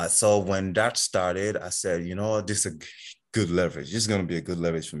 So when that started, I said, this is a good leverage. This is going to be a good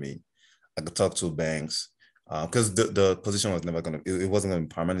leverage for me. I could talk to banks because the position was never going to, it wasn't going to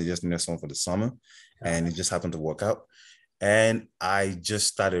be permanent. It just needed someone for the summer. yeah, And it just happened to work out. And I just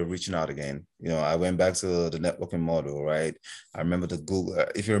started reaching out again. I went back to the networking model, right? I remember the Google,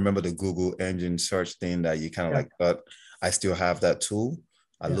 if you remember the Google engine search thing that you kind of yeah, like thought, I still have that tool.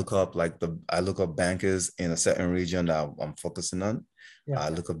 yeah, I look up bankers in a certain region that I'm focusing on. yeah, I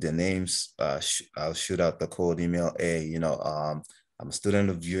look up their names. I'll shoot out the cold email. Hey, I'm a student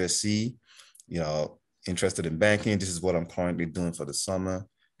of USC, you know, interested in banking. This is what I'm currently doing for the summer.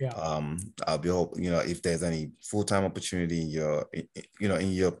 yeah, I'll be hoping, if there's any full-time opportunity in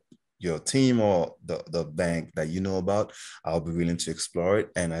your team or the bank that you know about, I'll be willing to explore it.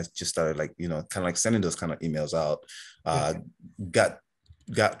 And I just started like, kind of like sending those kind of emails out. yeah. Uh, got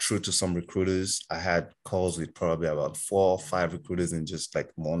got through to some recruiters. I had calls with probably about 4 or 5 recruiters in just like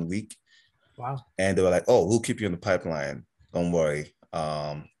 1 week. Wow. And they were like, oh, we'll keep you in the pipeline. Don't worry.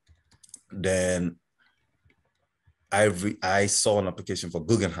 Then I saw an application for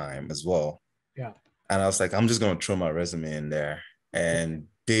Guggenheim as well. Yeah. And I was like, I'm just going to throw my resume in there. And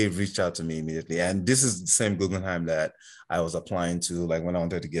they reached out to me immediately. And this is the same Guggenheim that I was applying to, like when I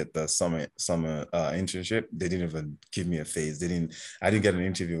wanted to get the summer internship. They didn't even give me a phase. I didn't get an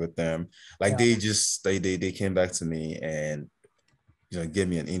interview with them. Like Yeah. they came back to me and gave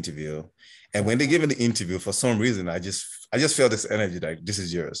me an interview. And Yeah. when they gave me the interview, for some reason, I just felt this energy like this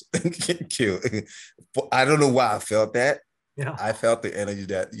is yours. Kill. I don't know why I felt that. Yeah. I felt the energy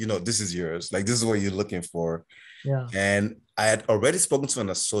that, this is yours. Like, this is what you're looking for. Yeah. And I had already spoken to an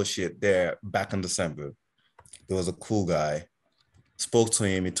associate there back in December. He was a cool guy. spoke to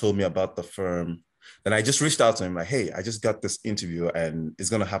him. He told me about the firm. Then I just reached out to him like, hey, I just got this interview and it's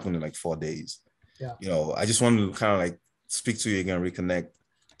gonna happen in like 4 days. Yeah. I just wanted to kind of like speak to you again, reconnect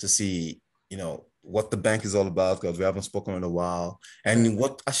to see, what the bank is all about because we haven't spoken in a while and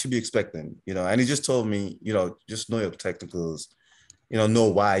what I should be expecting, and he just told me, just know your technicals, know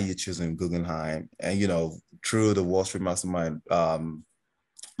why you're choosing Guggenheim and, through the Wall Street Mastermind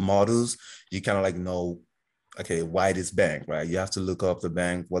models, you kind of like know, okay, why this bank, right? You have to look up the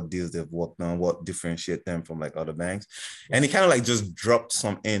bank, what deals they've worked on, what differentiate them from like other banks. And he kind of like just dropped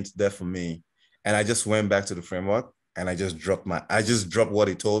some hints there for me. And I just went back to the framework and I just dropped what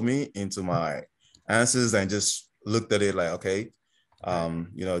he told me into my answers and just looked at it like, okay,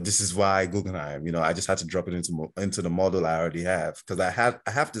 this is why Guggenheim, I just had to drop it into the model I already have because I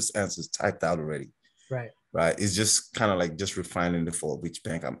have this answers typed out already. Right. It's just kind of like just refining it for which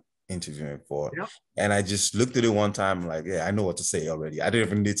bank I'm interviewing for. Yep. And I just looked at it one time, like, yeah, I know what to say already. I didn't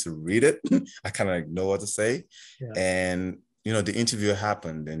even need to read it. I kind of like know what to say. Yeah. And, the interview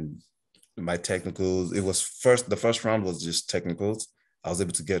happened and my technicals, the first round was just technicals. I was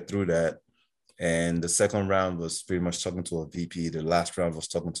able to get through that. And the second round was pretty much talking to a VP. The last round was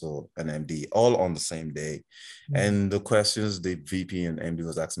talking to an MD, all on the same day. Mm-hmm. And the questions the VP and MD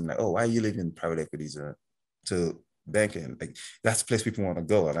was asking me, like, oh, why are you leaving private equities to banking? Like, that's the place people want to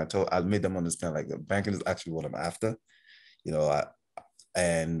go. And I made them understand, like, banking is actually what I'm after.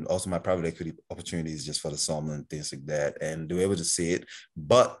 And also my private equity opportunities just for the summer and things like that. And they were able to see it.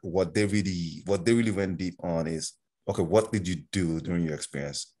 But what they really went deep on is, okay, what did you do during your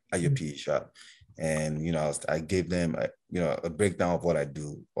experience at your PE shop? And, I gave them, a breakdown of what I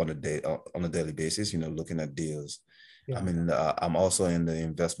do on a daily basis, looking at deals. Yeah. I mean, I'm also in the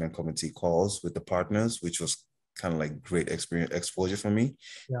investment committee calls with the partners, which was kind of like great exposure for me.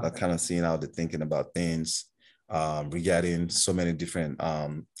 Yeah. Kind of seeing how they're thinking about things regarding so many different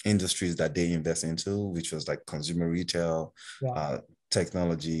industries that they invest into, which was like consumer retail,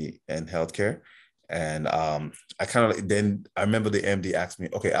 technology, and healthcare. And I kind of then I remember the MD asked me,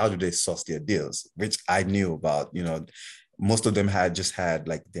 okay, how do they source their deals? Which I knew about. Most of them had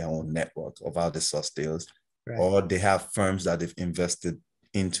like their own network of how they source deals, or they have firms that they've invested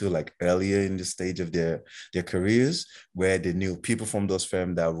into like earlier in the stage of their careers where they knew people from those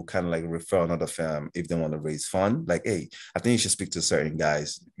firms that would kind of like refer another firm if they want to raise fund. Like, hey, I think you should speak to certain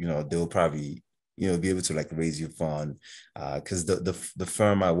guys. They'll probably be able to like raise your fund because the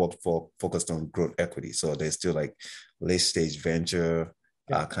firm I worked for focused on growth equity. So they're still like late stage venture,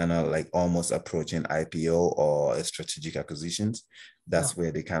 kind of like almost approaching IPO or strategic acquisitions. That's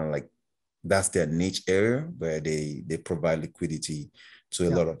where they kind of like, that's their niche area where they provide liquidity to a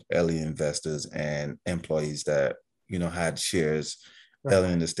lot of early investors and employees that, had shares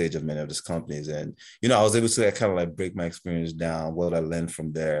early in the stage of many of these companies. And, I was able to kind of like break my experience down, what I learned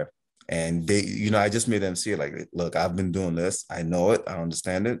from there. And they, I just made them see it like, look, I've been doing this. I know it. I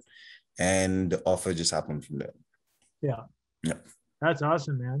understand it. And the offer just happened from there. Yeah. Yeah. That's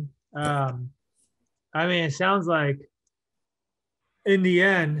awesome, man. I mean, it sounds like in the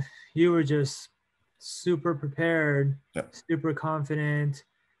end, you were just super prepared, super confident.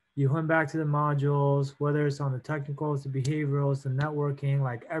 You went back to the modules, whether it's on the technicals, the behaviorals, the networking,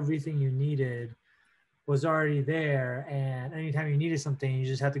 like everything you needed was already there. And anytime you needed something, you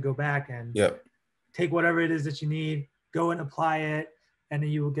just had to go back and take whatever it is that you need, go and apply it, and then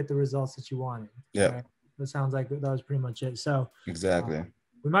you will get the results that you wanted. Yeah. Right? That sounds like that was pretty much it. So exactly.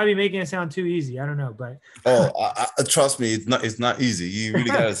 We might be making it sound too easy. I don't know, but trust me, it's not easy. You really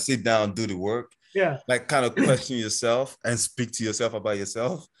gotta sit down and do the work. Yeah. Like kind of question yourself and speak to yourself about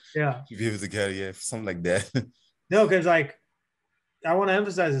yourself. Yeah. To be able to get something like that. No, because like I want to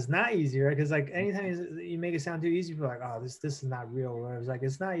emphasize it's not easy, right? Because like anytime you make it sound too easy, people are like, oh, this is not real. Whereas like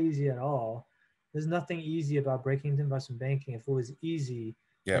it's not easy at all. There's nothing easy about breaking into investment banking. If it was easy,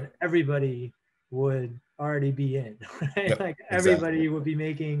 then everybody would already be in, right? Yep, like everybody would be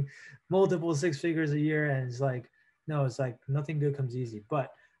making multiple six figures a year, and it's like, no, it's like nothing good comes easy.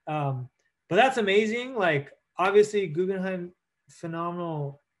 But that's amazing. Like obviously Guggenheim,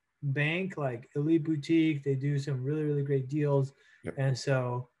 phenomenal bank, like elite boutique. They do some really, really great deals. Yep. And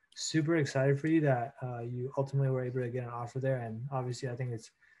so super excited for you that you ultimately were able to get an offer there. And obviously I think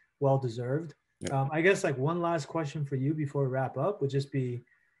it's well deserved. Yep. I guess like one last question for you before we wrap up would just be,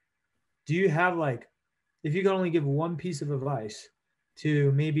 do you have like, if you could only give one piece of advice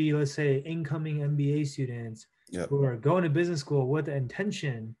to maybe, let's say, incoming MBA students who are going to business school with the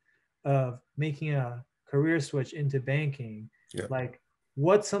intention of making a career switch into banking, like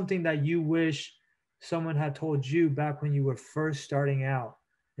what's something that you wish someone had told you back when you were first starting out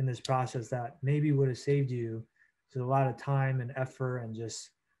in this process that maybe would have saved you There's a lot of time and effort and just,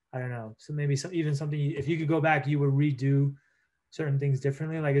 I don't know. So maybe even something, if you could go back, you would redo certain things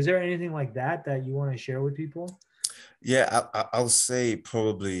differently. Like, is there anything like that that you want to share with people? Yeah, I would say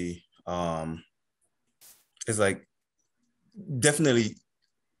probably it's like definitely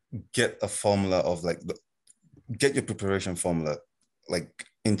get a formula of like get your preparation formula like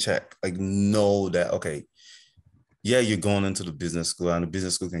in check. Like know that okay, yeah, you're going into the business school, and the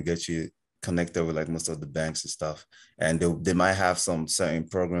business school can get you connected with like most of the banks and stuff. And they might have some certain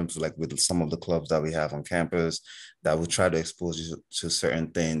programs like with some of the clubs that we have on campus that will try to expose you to certain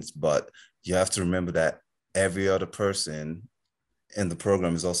things. But you have to remember that every other person in the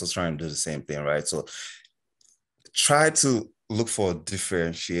program is also trying to do the same thing, right? So try to look for a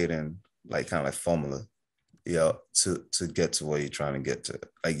differentiating like kind of like formula, to get to where you're trying to get to.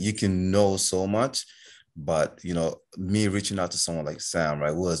 Like you can know so much, but me reaching out to someone like Sam,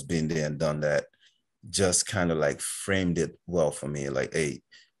 right, who has been there and done that, just kind of like framed it well for me. Like, hey,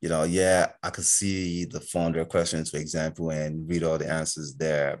 yeah, I could see the 400 questions, for example, and read all the answers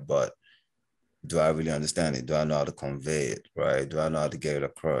there, but do I really understand it? Do I know how to convey it? Right? Do I know how to get it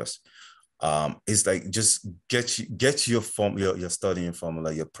across? It's like just get your your studying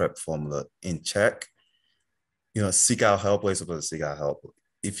formula, your prep formula in check. Seek out help where you're supposed to seek out help.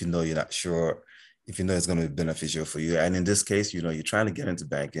 If you're not sure, if it's going to be beneficial for you. And in this case, you're trying to get into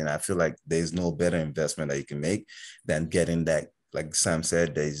banking. I feel like there's no better investment that you can make than getting that. Like Sam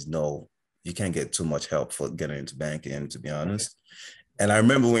said, you can't get too much help for getting into banking, to be honest. And I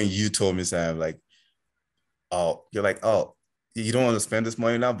remember when you told me, Sam, like, oh, you're like, oh, you don't want to spend this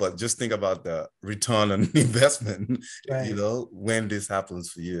money now, but just think about the return on investment, Right. when this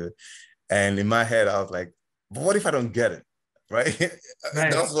happens for you. And in my head, I was like, but what if I don't get it? Right?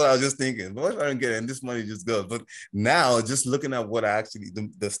 Right. That's what I was just thinking. But what if I don't get it and this money just goes? But now, just looking at what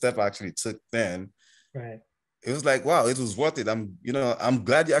the step I actually took then, Right. it was like, wow, it was worth it. I'm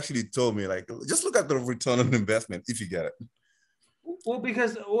glad you actually told me, like, just look at the return on investment if you get it. Well,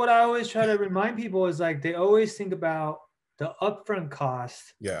 because what I always try to remind people is like they always think about the upfront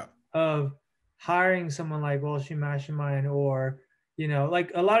cost Yeah. of hiring someone like Wall Street Mastermind, or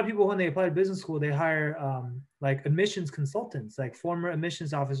like a lot of people when they apply to business school, they hire like admissions consultants, like former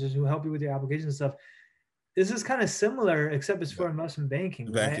admissions officers who help you with your application and stuff. This is kind of similar, except it's for investment banking,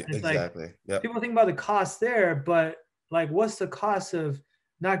 right? Banking, And it's like exactly. Yep. people think about the cost there, but like, what's the cost of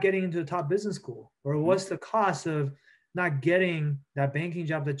not getting into a top business school, or what's the cost of not getting that banking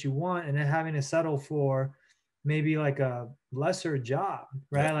job that you want and then having to settle for maybe like a lesser job,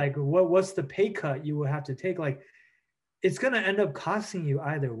 right? Yep. Like what's the pay cut you would have to take? Like it's going to end up costing you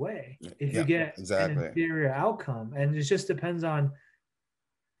either way if you get an exactly. inferior outcome. And it just depends on,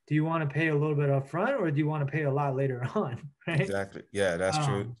 do you want to pay a little bit up front or do you want to pay a lot later on? Right. Exactly. Yeah, that's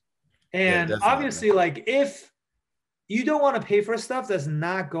true. Yeah, And definitely. obviously, like if you don't want to pay for stuff that's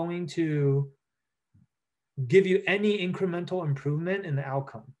not going to give you any incremental improvement in the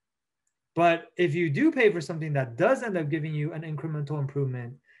outcome. But if you do pay for something that does end up giving you an incremental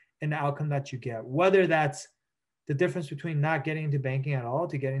improvement in the outcome that you get, whether that's the difference between not getting into banking at all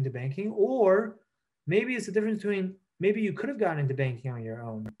to getting into banking, or maybe it's the difference between maybe you could have gotten into banking on your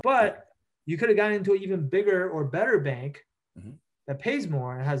own, but you could have gotten into an even bigger or better bank that pays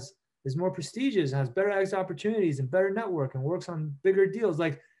more and is more prestigious and has better exit opportunities and better network and works on bigger deals.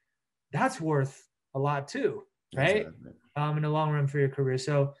 Like that's worth a lot too, right? Exactly. In the long run for your career.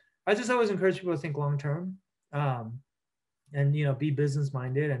 So I just always encourage people to think long term, and be business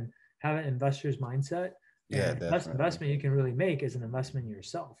minded and have an investor's mindset. Yeah, And the best definitely. investment you can really make is an investment in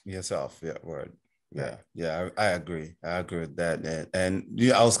yourself. Yourself, yeah, word. Yeah, Right. yeah, I agree. I agree with that. And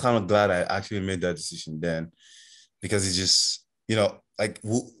yeah, I was kind of glad I actually made that decision then, because it's just, like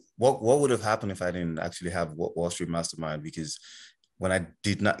what would have happened if I didn't actually have Wall Street Mastermind? Because when I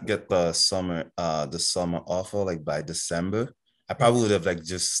did not get the summer offer, like by December, I Yeah. probably would have like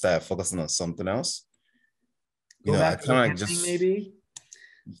just started focusing on something else. Go I back to kind of like accounting, just maybe.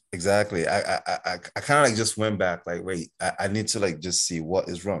 exactly. I kind of like just went back, like, wait, I need to like just see what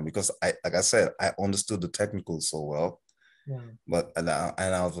is wrong, because like I said, I understood the technicals so well, Yeah. but and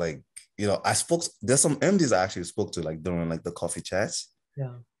I was like, there's some MDs I actually spoke to like during like the coffee chats,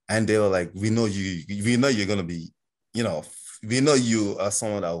 Yeah. and they were like, we know you're gonna be, you know, we know you are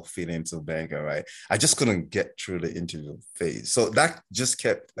someone that will fit into banking, right? I just couldn't get through the interview phase, so that just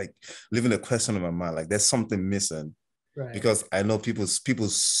kept like leaving a question in my mind, like there's something missing, Right. because I know people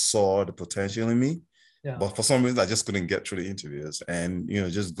saw the potential in me, Yeah. but for some reason I just couldn't get through the interviews. And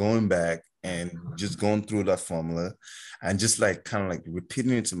just going back and just going through that formula and just like kind of like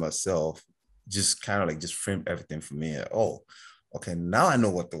repeating it to myself, just kind of like just frame everything for me. Oh, okay, now I know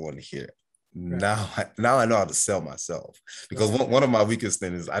what they want to hear. Now I know how to sell myself, because one of my weakest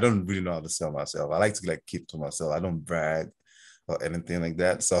things is I don't really know how to sell myself. I like to like keep to myself. I don't brag or anything like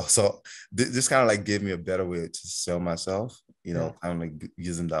that. So this kind of like gave me a better way to sell myself, kind of like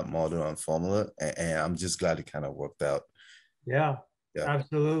using that model and formula. And I'm just glad it kind of worked out. Yeah, Yeah.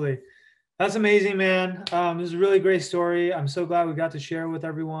 absolutely. That's amazing, man. This is a really great story. I'm so glad we got to share with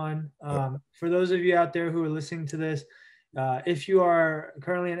everyone. For those of you out there who are listening to this, if you are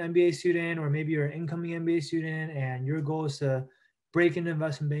currently an MBA student, or maybe you're an incoming MBA student and your goal is to break into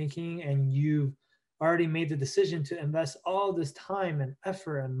investment banking, and you've already made the decision to invest all this time and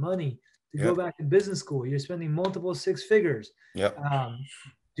effort and money to go back to business school, you're spending multiple six figures.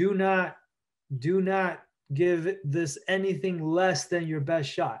 Do not give this anything less than your best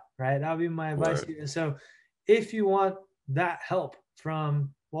shot, right? That would be my advice to you. So if you want that help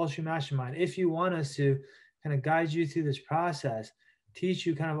from Wall Street Mastermind, if you want us to kind of guide you through this process, teach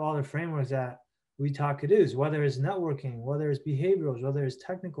you kind of all the frameworks that we talk Qudus, whether it's networking, whether it's behaviorals, whether it's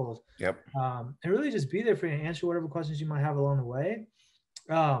technicals, and really just be there for you and answer whatever questions you might have along the way.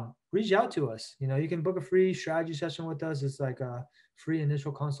 Reach out to us. You can book a free strategy session with us. It's like a free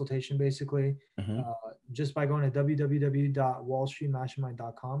initial consultation, basically, just by going to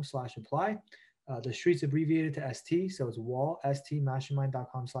www.wallstreetmastermind.com/apply. The street's abbreviated to ST, so it's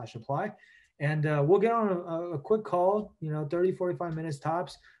wallstmastermind.com/apply. And we'll get on a quick call, 30, 45 minutes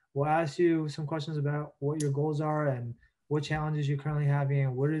tops. We'll ask you some questions about what your goals are and what challenges you're currently having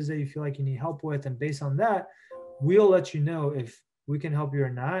and what it is that you feel like you need help with. And based on that, we'll let you know if we can help you or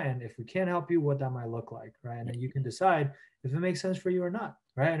not. And if we can't help you, what that might look like, right? And then you can decide if it makes sense for you or not,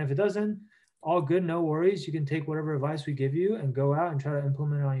 right? And if it doesn't, all good, no worries. You can take whatever advice we give you and go out and try to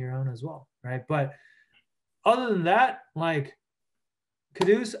implement it on your own as well, right? But other than that, like,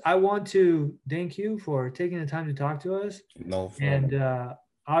 Qudus, I want to thank you for taking the time to talk to us. No problem. And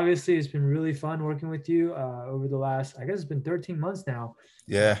obviously, it's been really fun working with you over the last, I guess it's been 13 months now.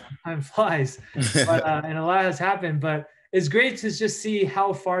 Yeah. Time flies, but, and a lot has happened, but it's great to just see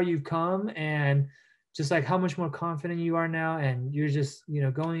how far you've come and just like how much more confident you are now. And you're just,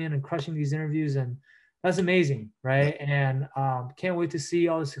 going in and crushing these interviews, and that's amazing. Right. And can't wait to see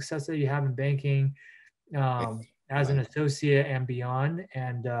all the success that you have in banking as an associate and beyond.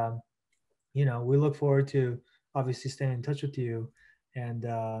 And, we look forward to obviously staying in touch with you and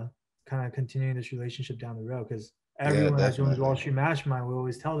kind of continuing this relationship down the road. Because everyone that joins Wall Street Mastermind, we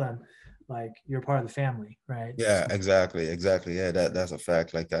always tell them, like, you're part of the family, right? Yeah, exactly. Yeah, that's a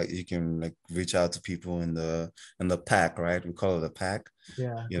fact. Like you can like reach out to people in the pack, right? We call it a pack.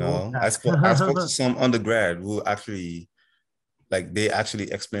 Yeah. I spoke to some undergrad who actually, like, they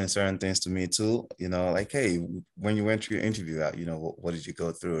actually explained certain things to me too. Like, hey, when you went through your interview out, what did you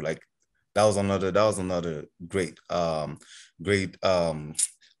go through? Like, that was another great part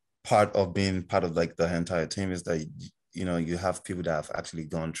of being part of like the entire team, is that you have people that have actually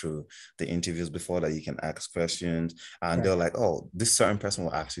gone through the interviews before, that you can ask questions, and they're like, oh, this certain person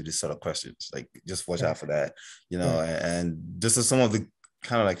will ask you this sort of questions, like, just watch out for that, and this is some of the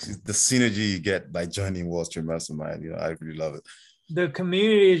kind of like the synergy you get by joining Wall Street Mastermind. I really love it. The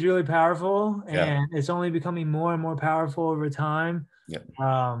community is really powerful, and it's only becoming more and more powerful over time.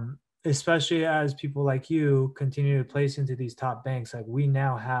 Especially as people like you continue to place into these top banks. Like, we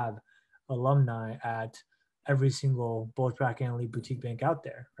now have alumni at every single bulge bracket and elite boutique bank out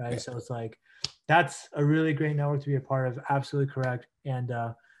there, right? So it's like, that's a really great network to be a part of. Absolutely correct. And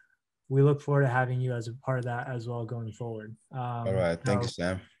we look forward to having you as a part of that as well going forward. All right. Thank you,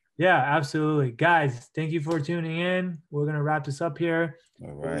 Sam. Yeah, absolutely. Guys, thank you for tuning in. We're going to wrap this up here.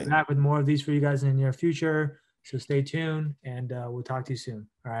 All right. We'll be back with more of these for you guys in the near future. So stay tuned, and we'll talk to you soon.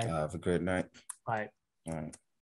 All right. Have a great night. Bye. All right.